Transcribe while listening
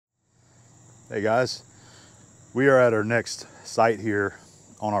Hey guys, we are at our next site here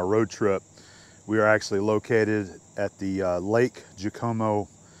on our road trip. We are actually located at the Lake Giacomo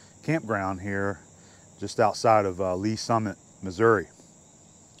campground here just outside of Lee Summit, Missouri.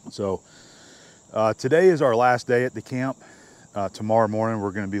 So today is our last day at the camp. Tomorrow morning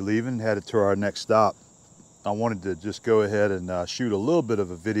we're going to be leaving, headed to our next stop. I wanted to just go ahead and shoot a little bit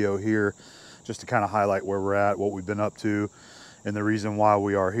of a video here just to kind of highlight where we're at, what we've been up to, and the reason why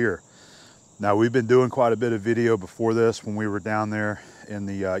we are here. Now, we've been doing quite a bit of video before this when we were down there in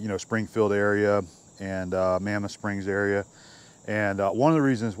the Springfield area and Mammoth Springs area. And one of the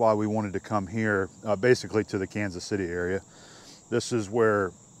reasons why we wanted to come here, basically to the Kansas City area, this is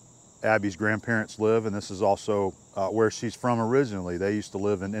where Abby's grandparents live, and this is also where she's from originally. They used to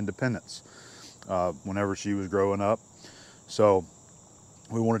live in Independence whenever she was growing up. So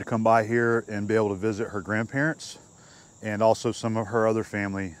we wanted to come by here and be able to visit her grandparents and also some of her other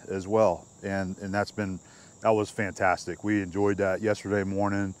family as well. And that was fantastic. We enjoyed that yesterday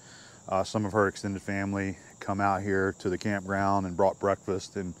morning. Some of her extended family come out here to the campground and brought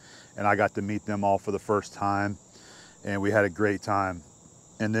breakfast, and I got to meet them all for the first time, and we had a great time.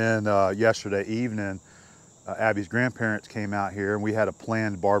 And then yesterday evening, Abby's grandparents came out here and we had a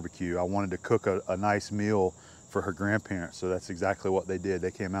planned barbecue. I wanted to cook a nice meal for her grandparents, so that's exactly what they did.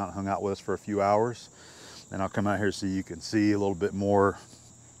 They came out and hung out with us for a few hours, and I'll come out here so you can see a little bit more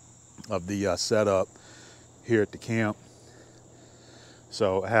of the setup here at the camp.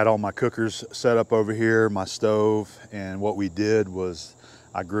 So I had all my cookers set up over here, my stove, and what we did was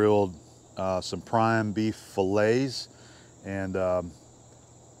I grilled some prime beef fillets and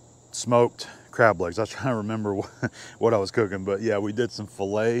smoked crab legs. I was trying to remember what I was cooking, but yeah, we did some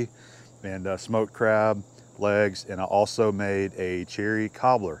filet and smoked crab legs, and I also made a cherry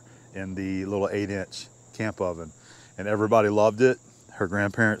cobbler in the little 8-inch camp oven, and everybody loved it. Her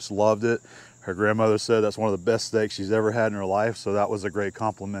grandparents loved it. Her grandmother said that's one of the best steaks she's ever had in her life, so that was a great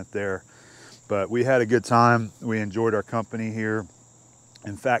compliment there. But we had a good time. We enjoyed our company here.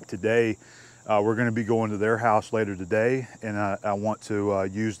 In fact, today we're going to be going to their house later today, and I want to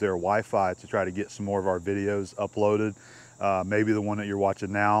use their Wi-Fi to try to get some more of our videos uploaded. Maybe the one that you're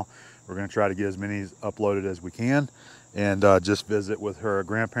watching now. We're going to try to get as many uploaded as we can, and just visit with her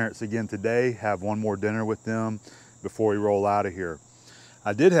grandparents again today, have one more dinner with them before we roll out of here.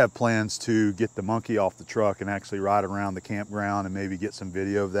 I did have plans to get the monkey off the truck and actually ride around the campground and maybe get some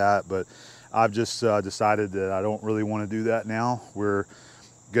video of that, but I've just decided that I don't really want to do that now. We're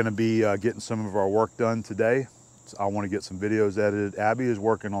going to be getting some of our work done today. So I want to get some videos edited. Abby is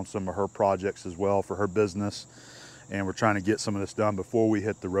working on some of her projects as well for her business, and we're trying to get some of this done before we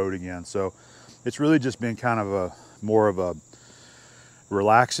hit the road again. So it's really just been kind of more of a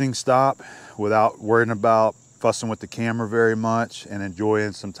relaxing stop without worrying about fussing with the camera very much, and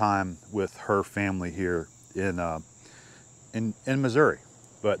enjoying some time with her family here in Missouri.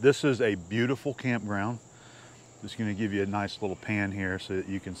 But this is a beautiful campground. Just going to give you a nice little pan here so that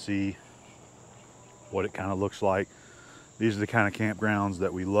you can see what it kind of looks like. These are the kind of campgrounds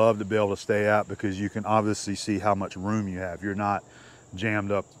that we love to be able to stay at, because you can obviously see how much room you have. You're not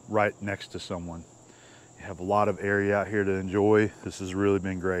jammed up right next to someone. You have a lot of area out here to enjoy. This has really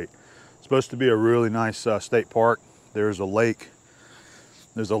been great. It's supposed to be a really nice state park. There's a lake.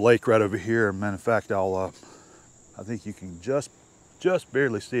 There's a lake right over here. Matter of fact, I think you can just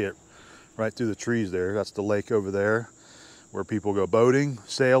barely see it right through the trees there. That's the lake over there where people go boating,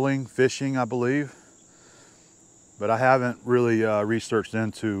 sailing, fishing, I believe. But I haven't really researched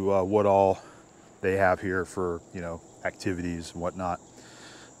into what all they have here for, activities and whatnot.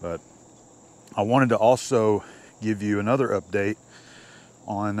 But I wanted to also give you another update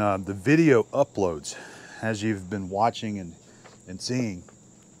on the video uploads. As you've been watching and seeing,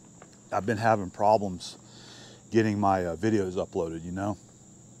 I've been having problems getting my videos uploaded,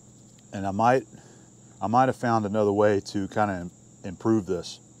 and I might have found another way to kind of improve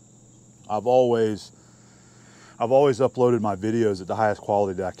this. I've always uploaded my videos at the highest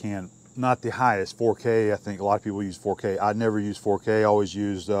quality that I can. Not the highest, 4K. I think a lot of people use 4K. I never use 4K. I always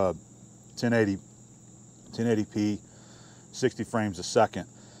used 1080p, 60 frames a second.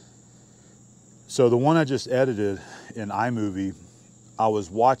 So the one I just edited in iMovie, I was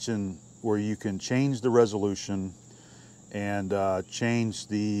watching where you can change the resolution and change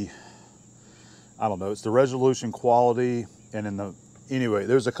the, I don't know, it's the resolution quality, and anyway,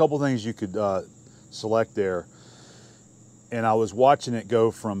 there's a couple things you could select there. And I was watching it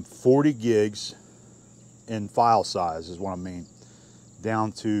go from 40 gigs in file size, is what I mean,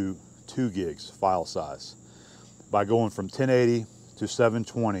 down to 2 gigs file size, by going from 1080 to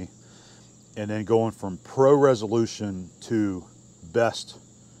 720, and then going from pro resolution to best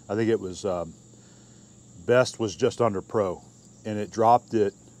I think it was, best was just under pro, and it dropped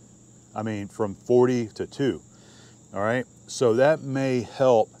it, I mean, from 40 to 2. All right, so that may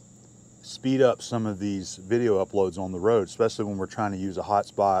help speed up some of these video uploads on the road, especially when we're trying to use a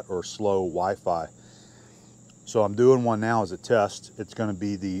hotspot or slow Wi-Fi. So I'm doing one now as a test. It's going to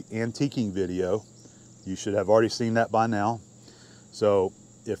be the antiquing video. You should have already seen that by now. So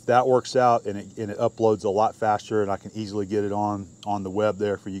if that works out and it uploads a lot faster and I can easily get it on the web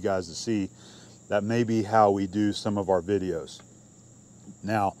there for you guys to see, that may be how we do some of our videos.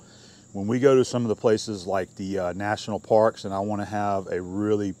 Now, when we go to some of the places like the national parks and I want to have a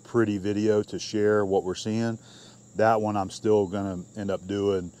really pretty video to share what we're seeing, that one I'm still going to end up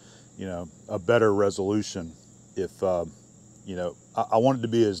doing, you know, a better resolution. If, you know, I want it to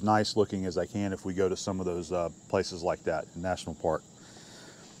be as nice looking as I can if we go to some of those places like that in National Park.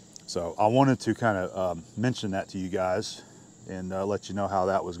 So I wanted to kind of mention that to you guys and let you know how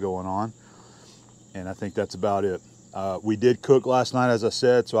that was going on. And I think that's about it. We did cook last night, as I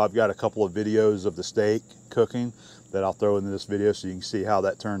said, so I've got a couple of videos of the steak cooking that I'll throw into this video so you can see how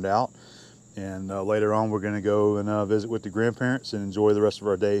that turned out. And later on, we're going to go and visit with the grandparents and enjoy the rest of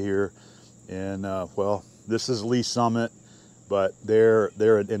our day here. And well, this is Lee Summit, but they're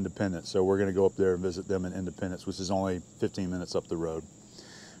at Independence, so we're going to go up there and visit them in Independence, which is only 15 minutes up the road.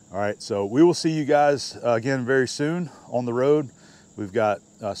 All right, so we will see you guys again very soon on the road. We've got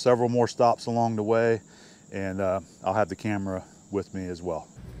several more stops along the way, and I'll have the camera with me as well.